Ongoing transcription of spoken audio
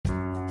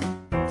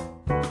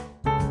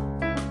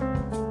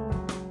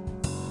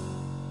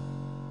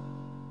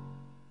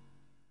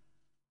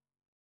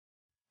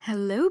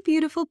Hello,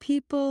 beautiful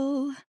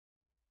people.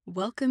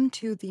 Welcome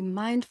to the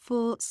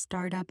Mindful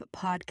Startup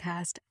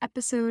Podcast,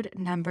 episode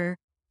number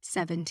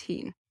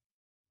 17.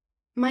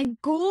 My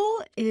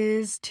goal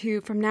is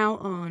to, from now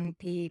on,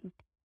 be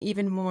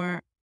even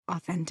more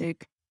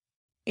authentic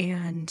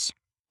and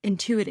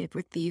intuitive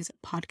with these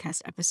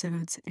podcast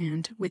episodes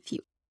and with you.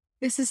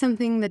 This is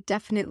something that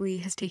definitely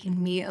has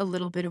taken me a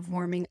little bit of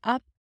warming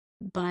up,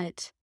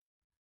 but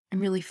I'm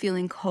really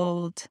feeling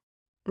cold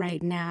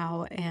right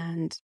now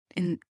and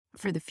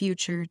for the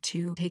future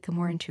to take a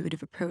more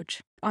intuitive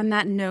approach. On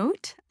that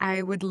note,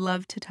 I would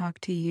love to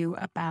talk to you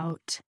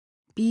about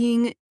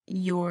being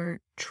your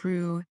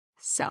true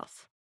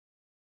self.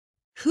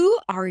 Who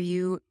are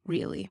you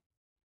really?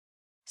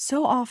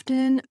 So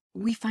often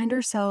we find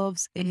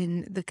ourselves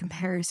in the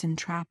comparison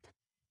trap,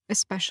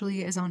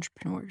 especially as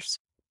entrepreneurs.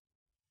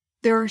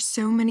 There are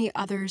so many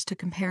others to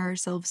compare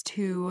ourselves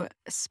to,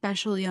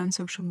 especially on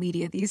social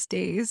media these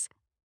days.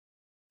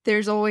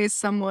 There's always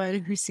someone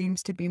who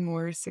seems to be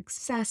more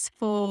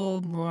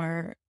successful,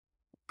 more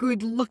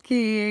good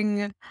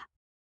looking,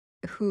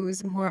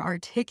 who's more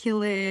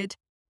articulate,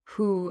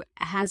 who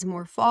has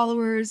more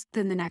followers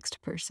than the next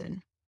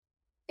person.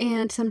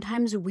 And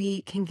sometimes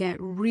we can get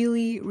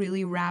really,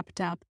 really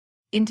wrapped up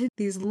into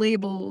these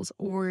labels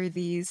or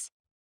these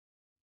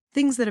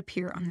things that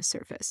appear on the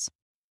surface.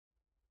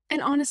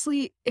 And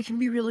honestly, it can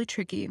be really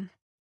tricky.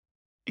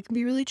 It can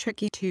be really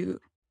tricky to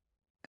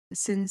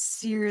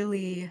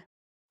sincerely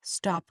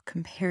stop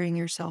comparing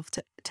yourself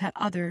to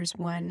others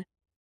when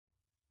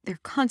they're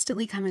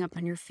constantly coming up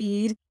on your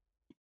feed.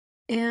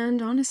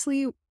 And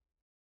honestly,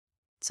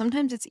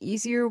 sometimes it's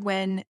easier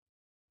when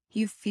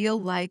you feel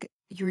like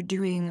you're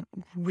doing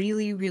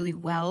really, really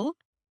well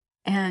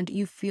and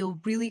you feel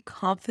really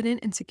confident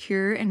and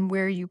secure in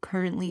where you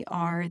currently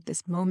are at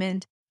this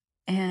moment.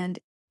 And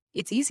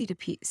it's easy to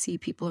see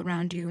people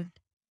around you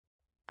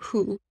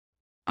who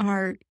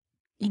are,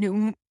 you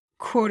know,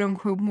 quote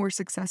unquote, more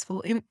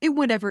successful in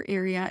whatever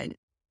area. And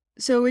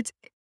so it's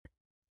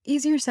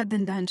easier said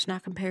than done to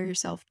not compare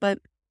yourself. But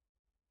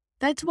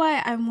that's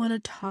why I want to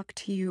talk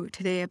to you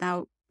today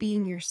about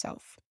being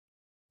yourself.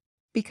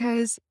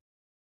 Because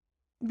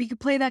we could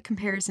play that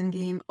comparison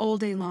game all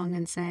day long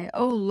and say,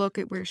 oh, look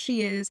at where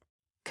she is.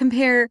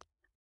 Compare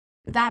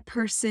that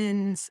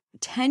person's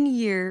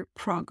 10-year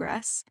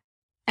progress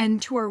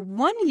and to our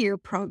 1-year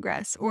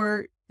progress,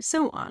 or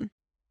so on.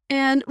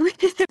 And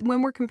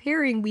when we're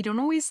comparing, we don't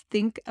always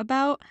think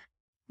about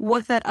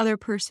what that other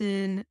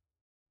person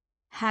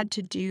had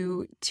to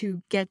do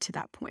to get to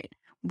that point.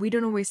 We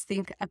don't always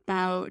think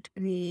about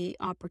the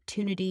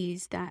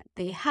opportunities that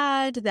they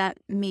had that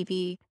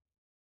maybe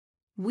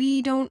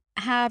we don't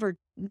have or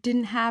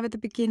didn't have at the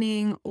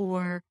beginning,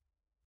 or,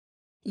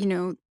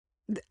 there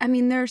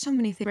are so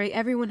many things, right?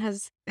 Everyone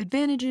has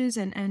advantages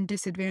and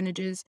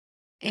disadvantages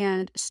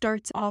and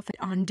starts off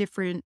on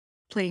different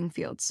playing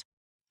fields.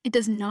 It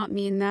does not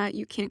mean that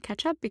you can't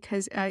catch up,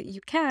 because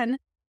you can.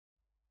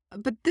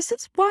 But this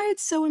is why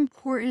it's so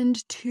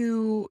important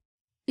to,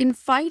 in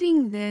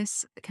fighting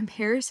this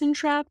comparison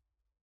trap,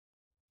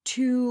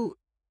 to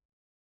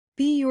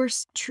be your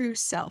true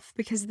self,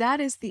 because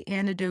that is the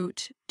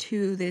antidote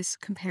to this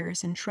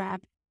comparison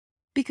trap.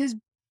 Because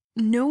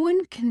no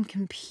one can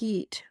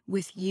compete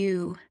with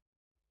you,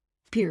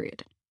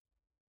 period.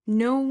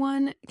 No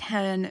one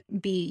can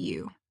be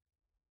you.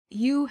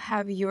 You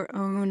have your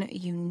own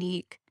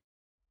unique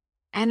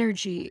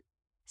energy,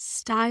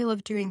 style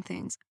of doing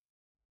things.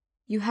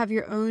 You have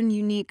your own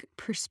unique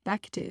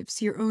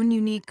perspectives, your own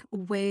unique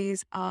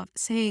ways of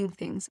saying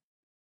things.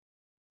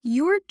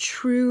 Your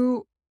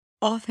true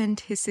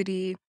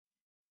authenticity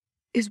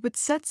is what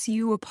sets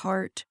you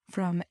apart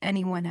from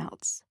anyone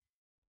else.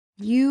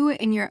 You,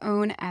 in your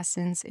own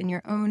essence, in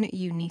your own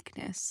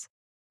uniqueness,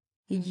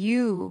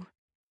 you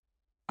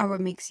are what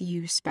makes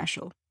you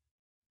special.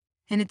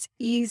 And it's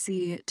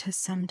easy to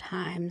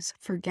sometimes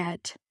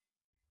forget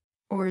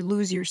or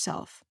lose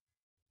yourself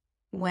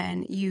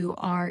when you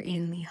are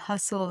in the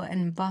hustle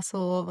and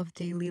bustle of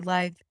daily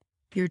life.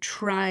 You're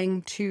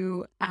trying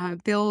to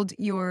build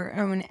your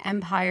own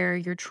empire.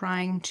 You're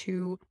trying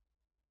to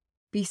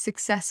be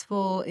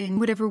successful in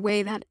whatever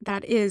way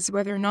that is,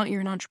 whether or not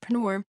you're an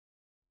entrepreneur.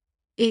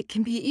 It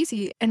can be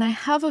easy. And I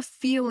have a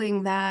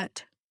feeling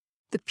that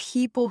the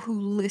people who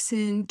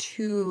listen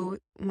to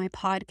my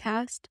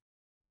podcast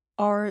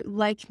are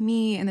like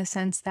me, in the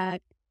sense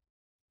that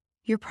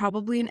you're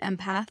probably an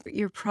empath.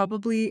 You're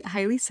probably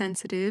highly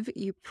sensitive.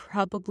 You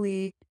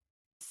probably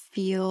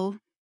feel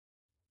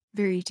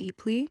very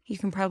deeply. You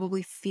can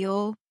probably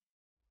feel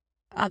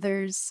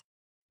others'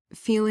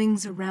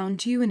 feelings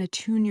around you and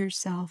attune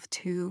yourself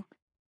to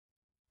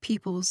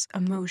people's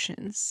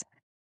emotions.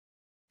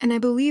 And I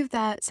believe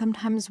that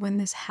sometimes when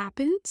this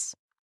happens,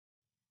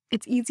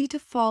 it's easy to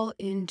fall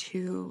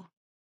into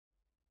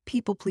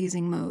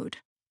people-pleasing mode,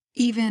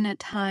 even at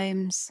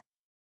times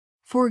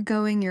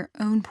foregoing your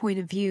own point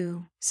of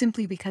view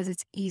simply because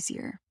it's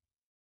easier,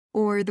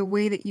 or the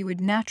way that you would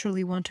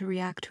naturally want to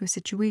react to a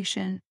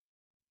situation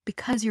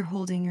because you're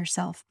holding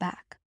yourself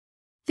back,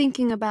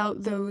 thinking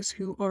about those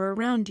who are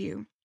around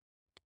you.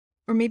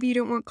 or maybe you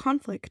don't want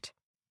conflict.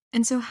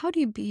 And so, how do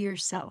you be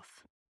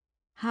yourself?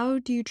 How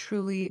do you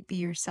truly be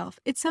yourself?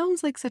 It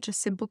sounds like such a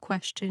simple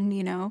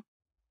question.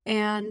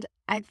 And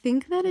I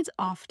think that it's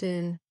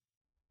often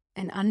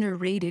an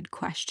underrated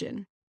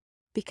question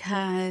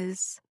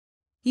because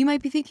you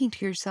might be thinking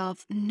to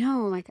yourself,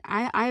 no, like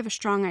I have a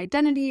strong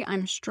identity.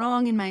 I'm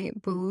strong in my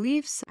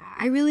beliefs.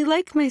 I really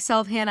like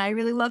myself, Hannah. I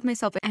really love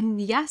myself.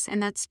 And yes,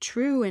 and that's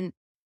true. And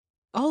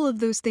all of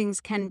those things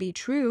can be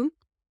true.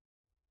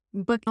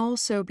 But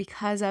also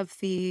because of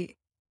the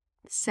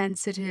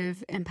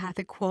sensitive,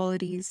 empathic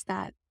qualities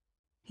that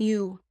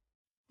you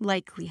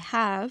likely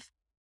have,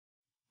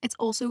 it's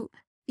also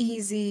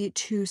easy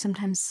to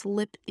sometimes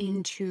slip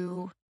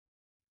into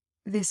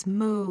this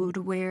mode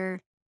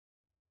where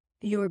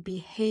your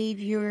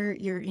behavior,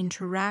 your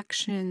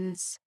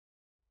interactions,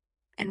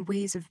 and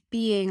ways of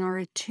being are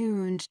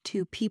attuned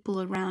to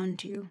people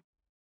around you.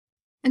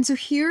 And so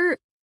here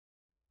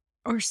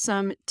are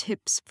some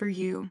tips for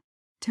you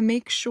to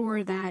make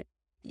sure that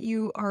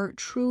you are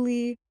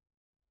truly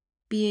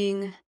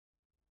being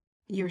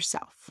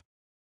yourself.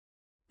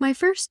 My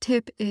first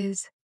tip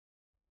is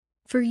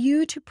for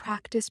you to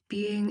practice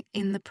being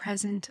in the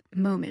present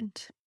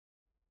moment.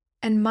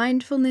 And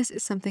mindfulness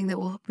is something that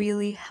will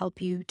really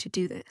help you to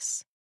do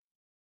this.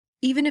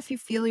 Even if you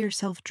feel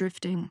yourself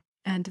drifting,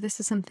 and this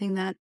is something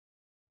that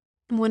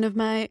one of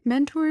my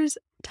mentors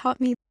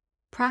taught me,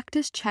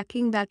 practice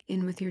checking back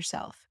in with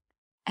yourself.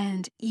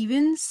 And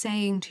even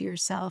saying to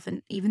yourself,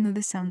 and even though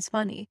this sounds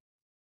funny,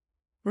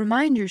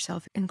 remind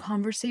yourself in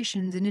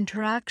conversations and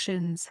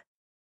interactions,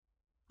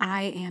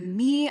 I am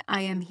me,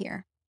 I am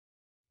here.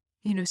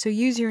 So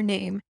use your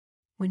name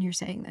when you're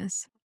saying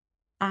this.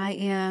 I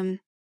am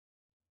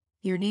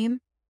your name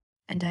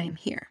and I am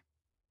here.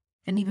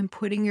 And even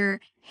putting your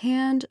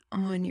hand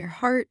on your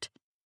heart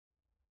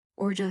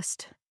or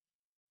just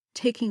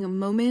taking a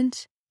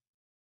moment.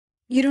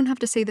 You don't have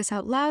to say this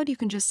out loud. You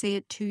can just say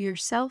it to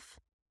yourself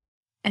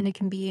and it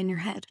can be in your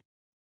head.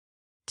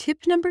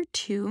 Tip number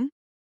 2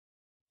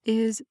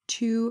 is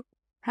to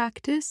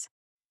practice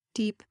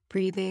deep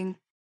breathing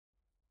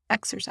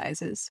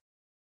exercises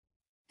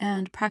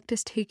and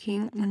practice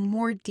taking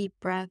more deep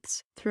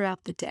breaths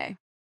throughout the day.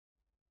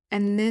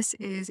 And this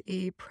is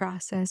a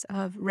process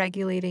of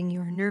regulating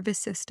your nervous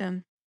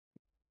system.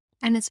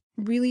 And it's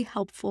really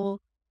helpful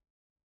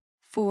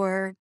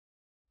for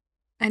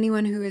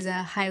anyone who is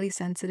a highly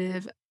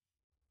sensitive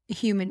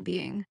human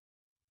being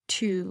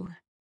to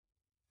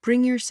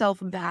bring yourself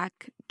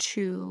back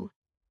to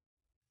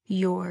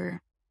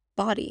your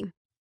body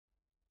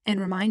and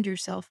remind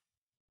yourself,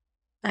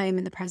 I am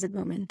in the present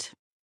moment.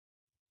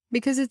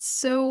 Because it's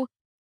so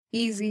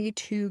easy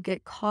to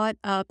get caught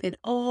up in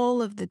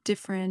all of the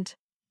different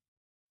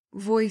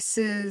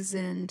voices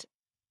and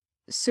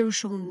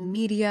social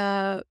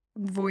media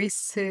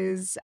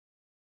voices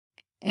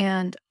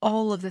and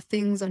all of the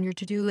things on your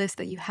to-do list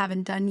that you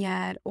haven't done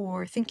yet,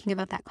 or thinking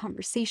about that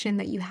conversation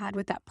that you had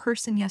with that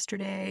person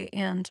yesterday.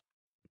 And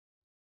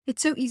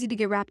it's so easy to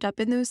get wrapped up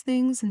in those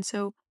things. And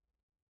so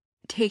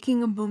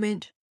taking a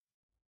moment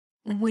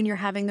when you're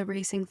having the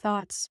racing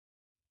thoughts,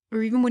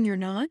 or even when you're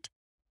not,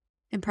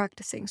 and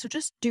practicing. So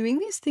just doing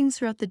these things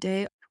throughout the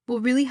day will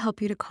really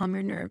help you to calm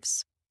your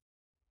nerves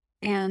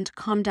and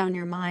calm down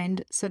your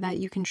mind so that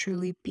you can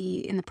truly be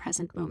in the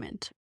present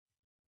moment.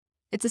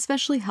 It's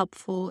especially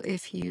helpful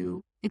if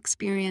you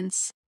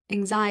experience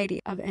anxiety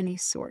of any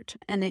sort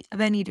and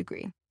of any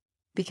degree,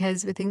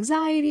 because with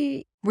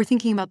anxiety, we're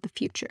thinking about the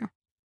future.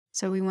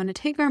 So we want to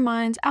take our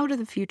minds out of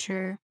the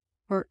future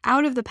or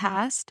out of the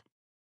past,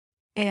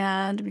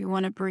 and we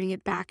want to bring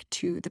it back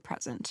to the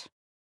present.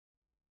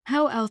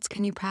 How else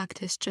can you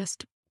practice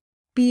just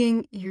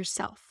being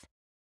yourself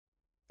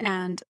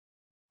and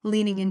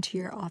leaning into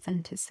your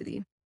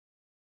authenticity?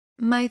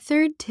 My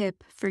third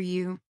tip for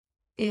you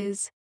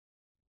is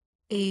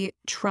a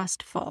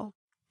trustful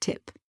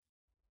tip.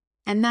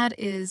 And that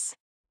is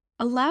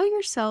allow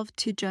yourself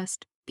to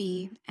just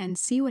be and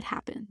see what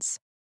happens.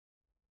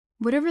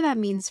 Whatever that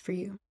means for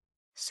you.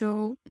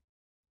 So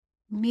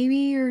maybe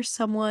you're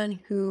someone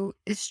who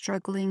is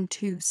struggling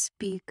to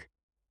speak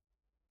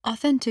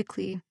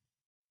authentically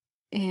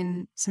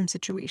in some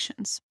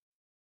situations.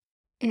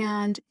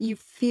 And you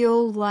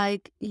feel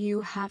like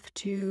you have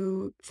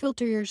to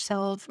filter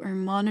yourself or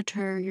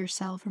monitor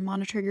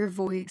your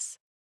voice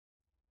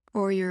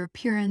or your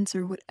appearance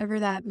or whatever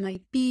that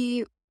might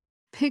be.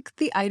 Pick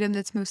the item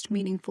that's most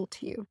meaningful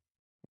to you.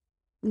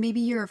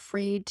 Maybe you're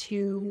afraid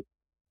to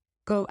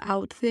go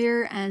out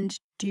there and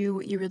do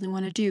what you really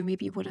want to do.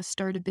 Maybe you want to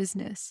start a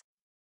business.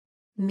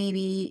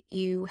 Maybe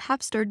you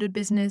have started a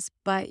business,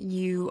 but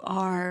you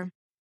are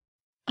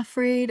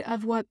afraid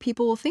of what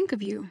people will think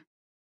of you.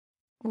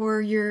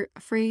 Or you're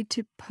afraid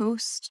to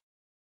post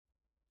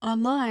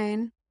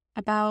online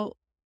about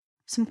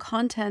some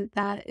content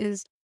that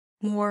is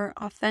more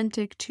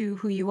authentic to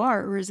who you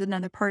are or is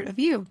another part of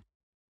you.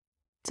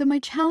 So my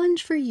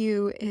challenge for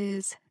you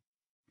is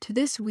to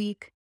this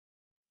week,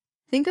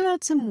 think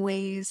about some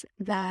ways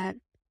that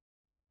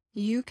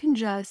you can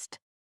just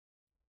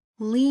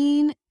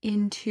lean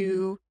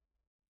into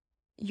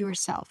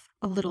yourself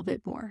a little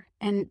bit more,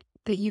 and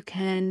that you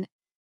can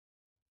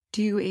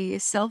do a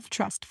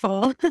self-trust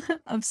fall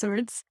of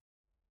sorts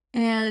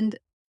and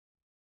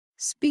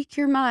speak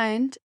your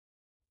mind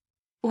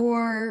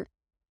or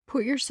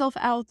put yourself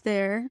out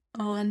there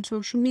on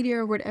social media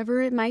or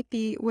whatever it might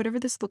be, whatever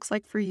this looks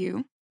like for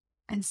you,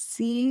 and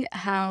see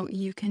how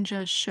you can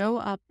just show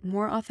up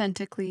more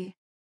authentically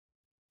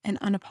and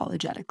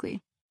unapologetically.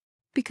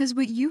 Because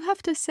what you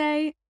have to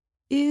say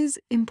is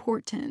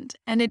important,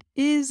 and it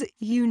is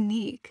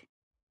unique,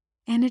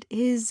 and it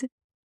is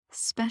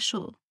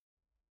special,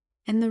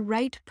 and the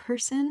right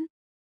person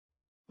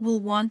will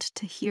want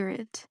to hear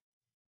it.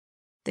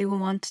 They will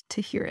want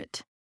to hear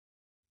it.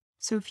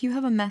 So if you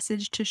have a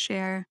message to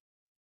share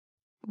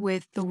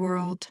with the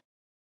world,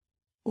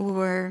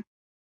 or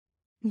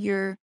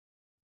you're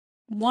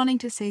wanting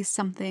to say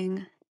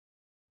something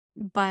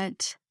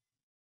but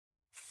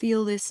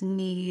feel this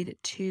need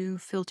to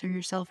filter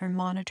yourself or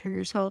monitor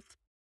yourself,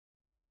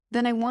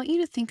 then I want you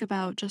to think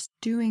about just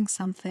doing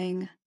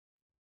something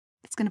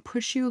that's going to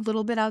push you a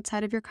little bit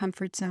outside of your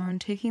comfort zone,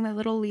 taking that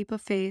little leap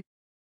of faith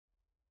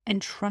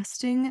and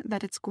trusting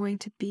that it's going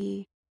to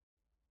be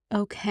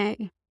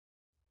okay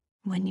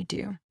when you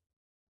do.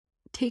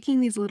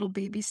 Taking these little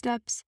baby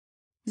steps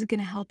is going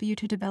to help you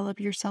to develop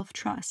your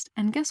self-trust.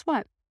 And guess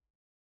what?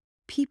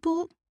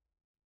 People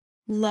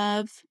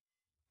love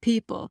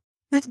people.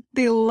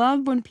 They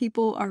love when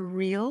people are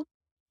real.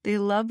 They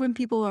love when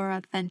people are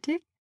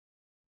authentic.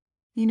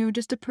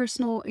 Just a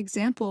personal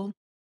example.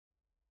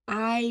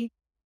 I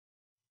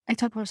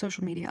talk about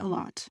social media a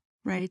lot,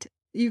 right?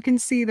 You can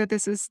see that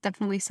this is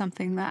definitely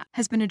something that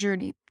has been a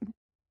journey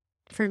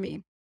for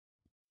me.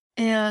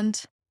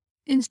 And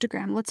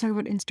Instagram, let's talk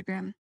about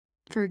Instagram,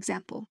 for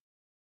example.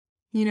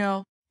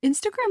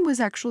 Instagram was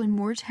actually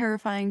more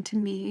terrifying to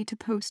me to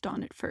post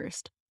on at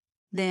first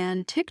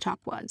than TikTok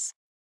was.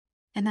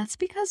 And that's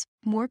because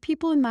more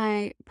people in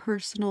my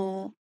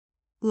personal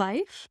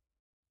life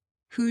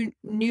who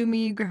knew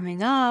me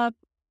growing up,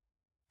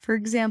 for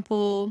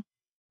example,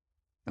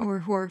 or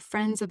who are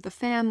friends of the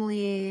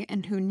family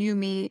and who knew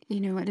me,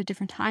 at a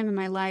different time in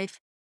my life,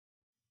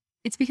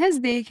 it's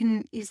because they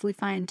can easily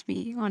find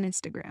me on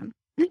Instagram.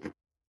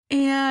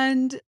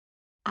 And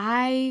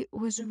I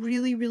was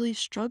really, really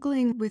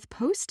struggling with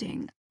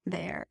posting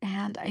there.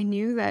 And I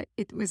knew that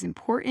it was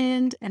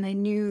important, and I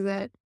knew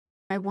that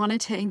I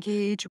wanted to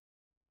engage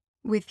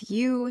with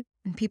you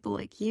and people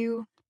like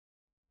you.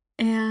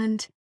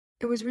 And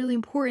it was really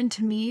important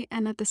to me.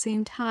 And at the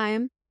same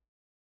time,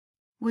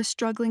 was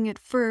struggling at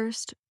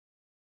first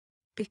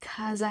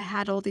because I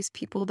had all these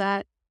people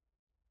that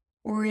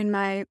were in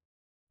my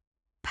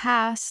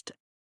past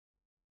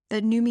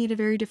that knew me at a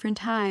very different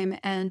time,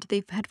 and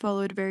they had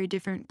followed very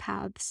different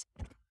paths.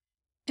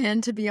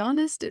 And to be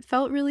honest, it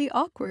felt really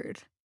awkward.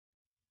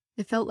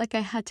 It felt like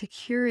I had to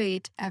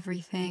curate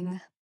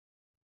everything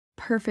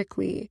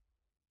perfectly.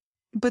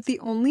 But the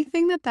only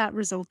thing that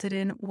resulted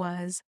in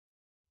was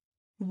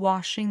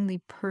washing the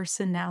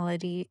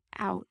personality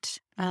out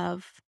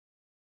of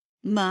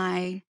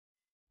my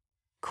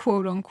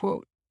quote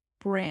unquote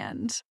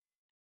brand.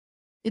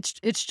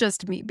 It's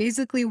just me,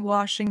 basically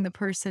washing the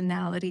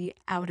personality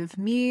out of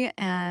me,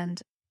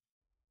 and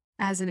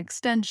as an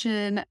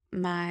extension,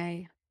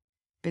 my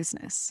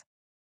business.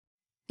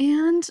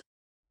 And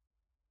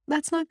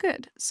that's not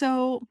good.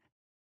 So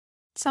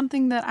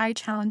something that I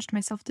challenged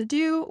myself to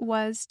do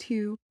was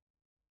to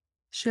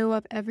show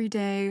up every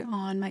day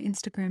on my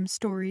Instagram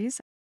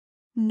stories,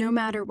 no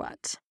matter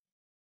what,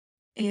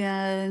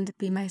 and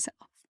be myself.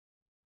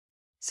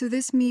 So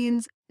this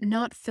means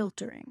not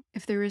filtering.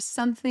 If there is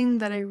something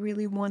that I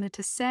really wanted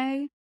to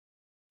say,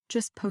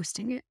 just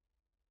posting it.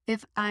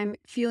 If I'm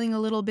feeling a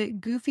little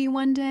bit goofy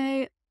one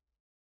day,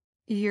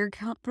 you're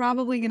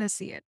probably going to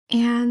see it.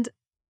 And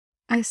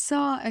I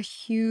saw a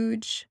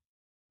huge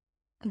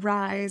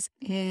rise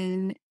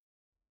in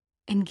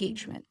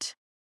engagement.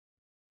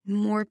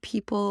 More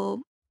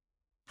people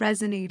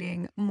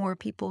resonating, more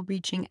people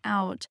reaching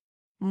out,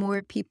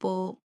 more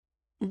people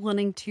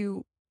wanting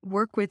to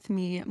work with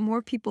me,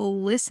 more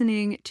people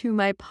listening to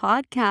my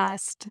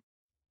podcast,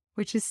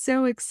 which is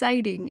so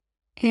exciting.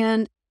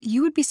 And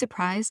you would be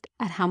surprised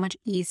at how much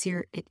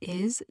easier it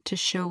is to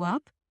show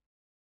up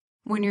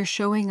when you're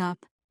showing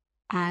up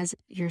as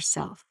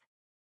yourself.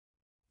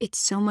 It's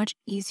so much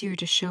easier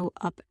to show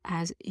up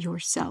as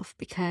yourself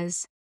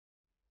because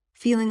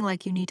feeling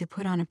like you need to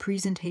put on a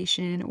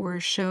presentation or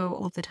a show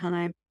all the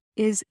time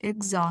is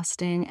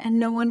exhausting, and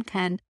no one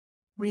can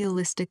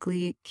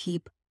realistically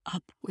keep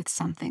up with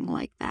something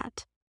like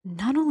that.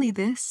 Not only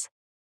this,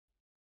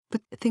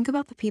 but think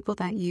about the people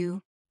that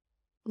you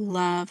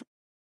love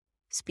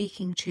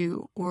speaking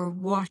to or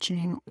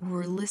watching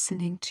or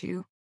listening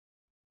to.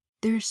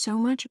 There's so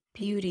much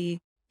beauty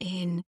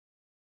in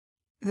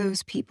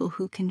those people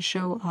who can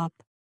show up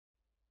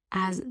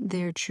as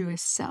their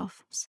truest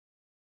selves.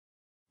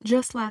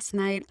 Just last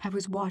night, I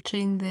was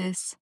watching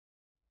this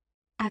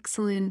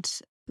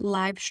excellent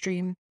live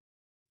stream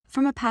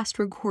from a past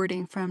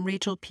recording from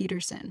Rachel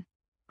Peterson,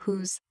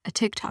 who's a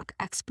TikTok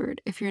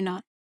expert, if you're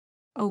not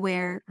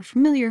aware or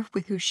familiar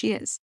with who she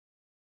is.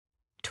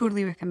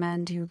 Totally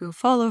recommend you go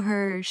follow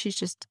her. She's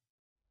just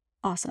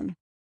awesome.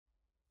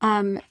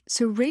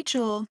 So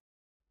Rachel,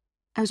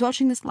 I was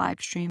watching this live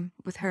stream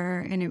with her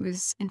and it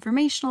was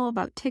informational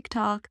about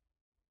TikTok,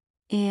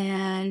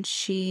 and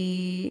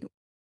it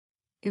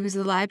was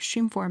a live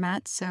stream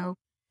format. So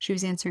she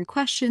was answering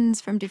questions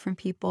from different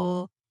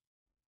people.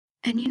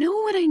 And you know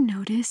what I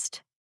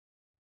noticed?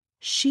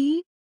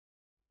 She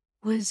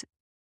was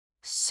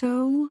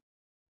so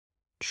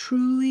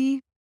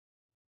truly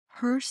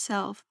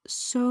herself,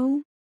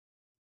 so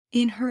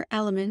in her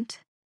element,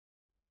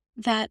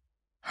 that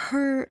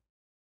her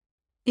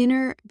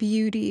inner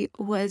beauty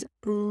was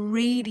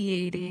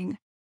radiating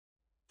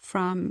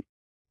from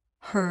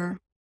her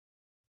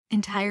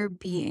entire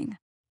being,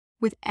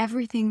 with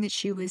everything that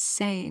she was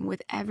saying,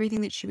 with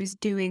everything that she was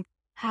doing,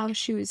 how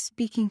she was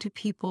speaking to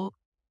people.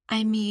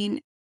 I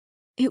mean,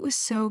 it was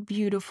so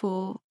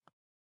beautiful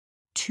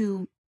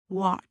to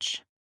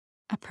watch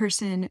a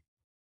person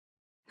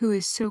who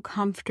is so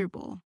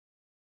comfortable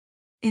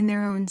in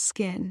their own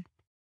skin.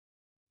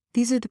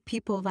 These are the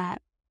people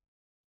that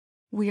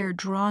we are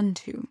drawn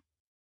to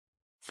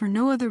for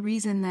no other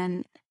reason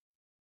than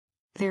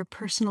their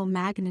personal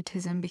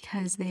magnetism,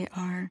 because they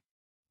are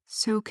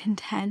so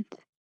content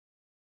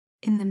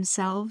in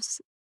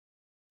themselves,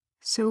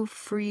 so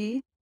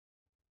free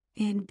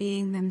in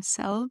being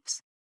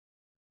themselves,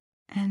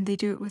 and they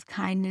do it with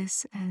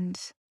kindness and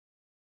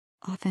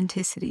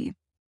authenticity.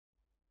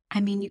 I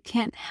mean, you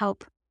can't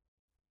help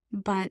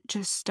but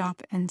just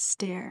stop and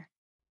stare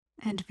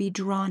and be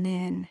drawn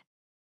in.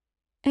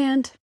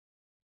 And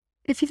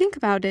if you think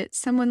about it,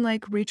 someone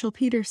like Rachel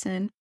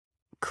Peterson,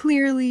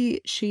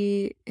 clearly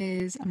she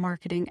is a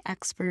marketing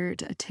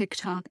expert, a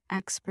TikTok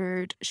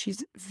expert.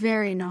 She's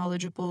very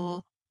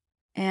knowledgeable,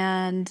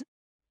 and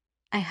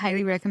I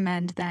highly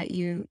recommend that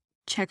you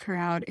check her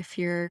out if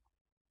you're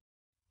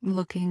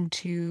looking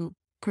to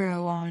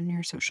grow on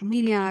your social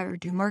media or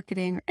do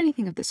marketing or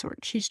anything of the sort.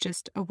 She's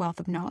just a wealth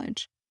of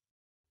knowledge.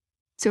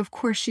 So of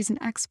course she's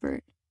an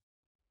expert.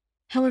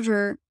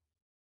 However,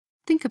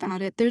 think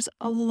about it. There's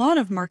a lot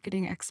of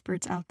marketing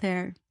experts out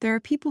there. There are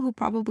people who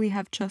probably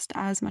have just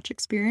as much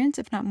experience,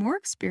 if not more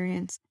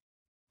experience,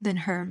 than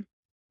her.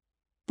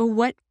 But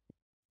what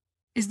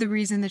is the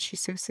reason that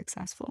she's so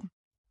successful?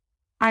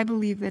 I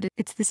believe that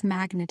it's this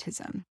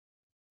magnetism,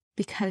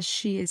 because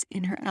she is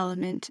in her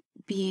element,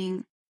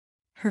 being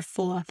her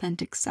full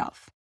authentic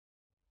self.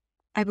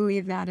 I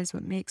believe that is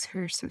what makes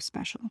her so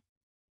special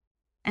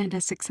and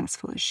as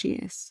successful as she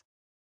is.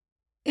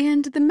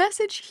 And the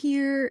message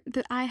here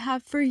that I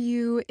have for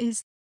you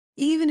is,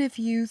 even if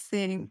you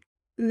think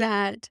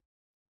that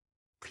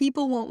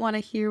people won't want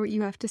to hear what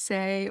you have to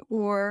say,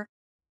 or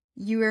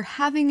you are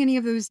having any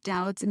of those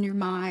doubts in your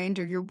mind,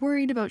 or you're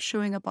worried about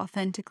showing up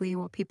authentically,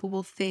 what people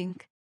will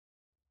think,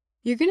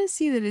 you're going to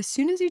see that as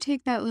soon as you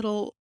take that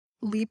little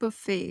leap of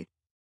faith,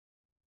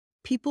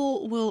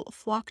 people will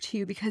flock to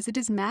you, because it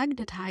is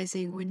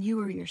magnetizing when you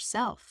are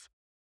yourself.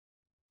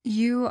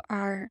 You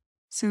are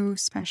so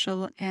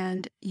special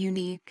and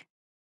unique,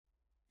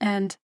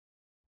 and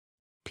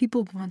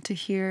people want to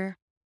hear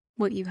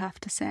what you have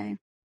to say.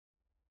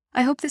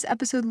 I hope this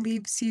episode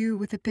leaves you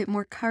with a bit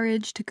more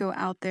courage to go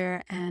out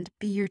there and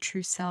be your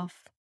true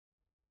self,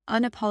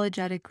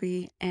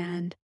 unapologetically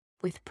and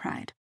with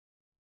pride.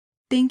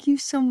 Thank you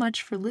so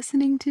much for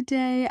listening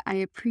today. I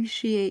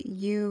appreciate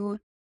you.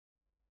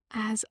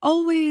 As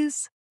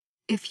always,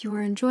 if you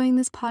are enjoying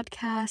this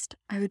podcast,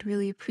 I would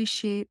really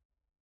appreciate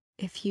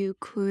if you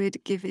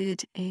could give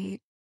it a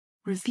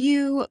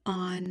review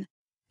on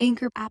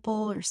Anchor,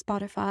 Apple, or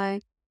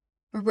Spotify,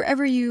 or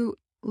wherever you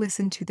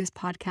listen to this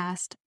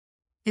podcast.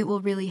 It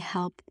will really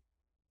help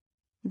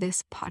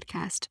this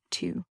podcast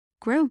to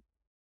grow.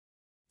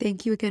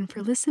 Thank you again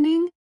for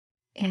listening,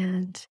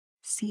 and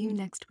see you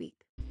next week.